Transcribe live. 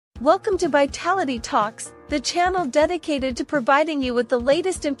Welcome to Vitality Talks, the channel dedicated to providing you with the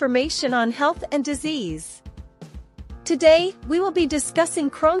latest information on health and disease. Today, we will be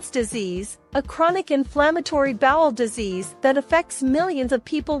discussing Crohn's disease, a chronic inflammatory bowel disease that affects millions of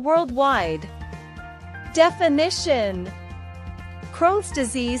people worldwide. Definition: Crohn's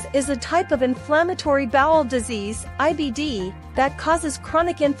disease is a type of inflammatory bowel disease, IBD, that causes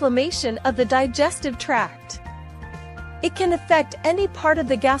chronic inflammation of the digestive tract. It can affect any part of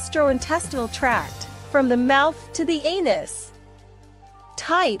the gastrointestinal tract, from the mouth to the anus.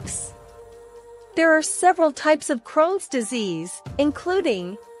 Types: There are several types of Crohn's disease,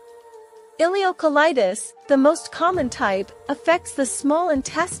 including ileocolitis, the most common type, affects the small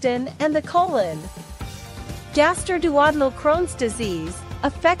intestine and the colon. Gastroduodenal Crohn's disease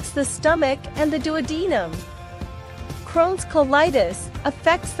affects the stomach and the duodenum. Crohn's colitis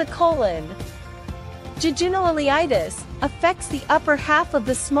affects the colon. Jejunoileitis affects the upper half of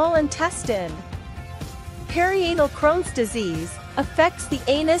the small intestine. Perianal Crohn's disease affects the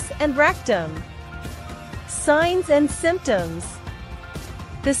anus and rectum. Signs and symptoms: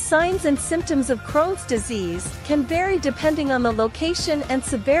 The signs and symptoms of Crohn's disease can vary depending on the location and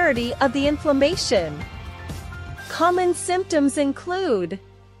severity of the inflammation. Common symptoms include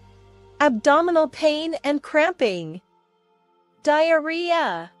abdominal pain and cramping,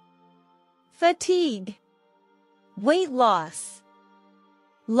 diarrhea, fatigue, weight loss,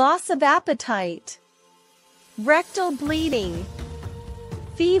 loss of appetite, rectal bleeding,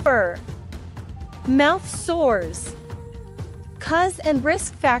 fever, mouth sores. Cause and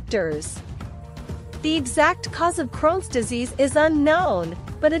risk factors: The exact cause of Crohn's disease is unknown,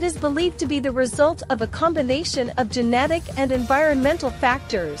 but it is believed to be the result of a combination of genetic and environmental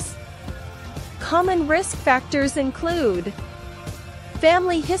factors. Common risk factors include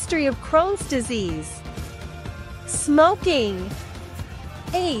family history of Crohn's disease, smoking,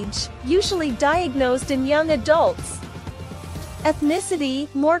 age, usually diagnosed in young adults, ethnicity,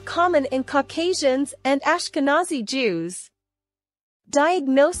 more common in Caucasians and Ashkenazi Jews.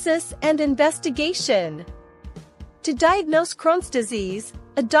 Diagnosis and investigation: To diagnose Crohn's disease,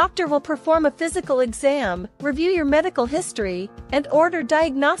 a doctor will perform a physical exam, review your medical history, and order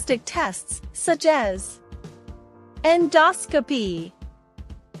diagnostic tests, such as endoscopy,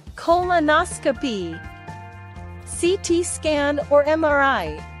 colonoscopy, CT scan or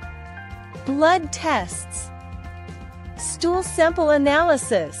MRI, blood tests, stool sample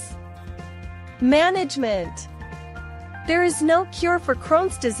analysis. Management: There is no cure for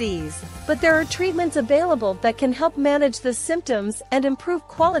Crohn's disease, but there are treatments available that can help manage the symptoms and improve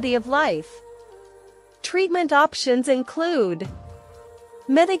quality of life. Treatment options include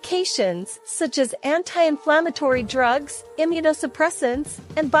medications such as anti-inflammatory drugs, immunosuppressants,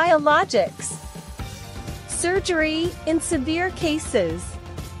 and biologics. Surgery in severe cases.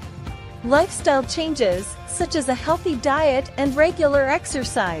 Lifestyle changes such as a healthy diet and regular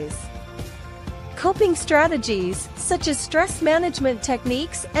exercise. Coping strategies such as stress management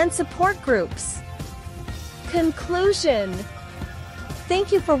techniques and support groups. Conclusion: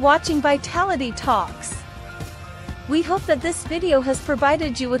 Thank you for watching Vitality Talks. We hope that this video has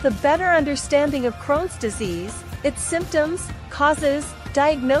provided you with a better understanding of Crohn's disease, its symptoms, causes,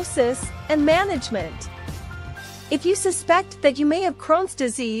 diagnosis, and management. If you suspect that you may have Crohn's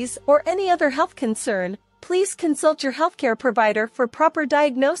disease or any other health concern, please consult your healthcare provider for proper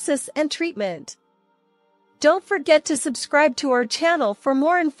diagnosis and treatment. Don't forget to subscribe to our channel for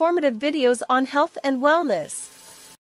more informative videos on health and wellness.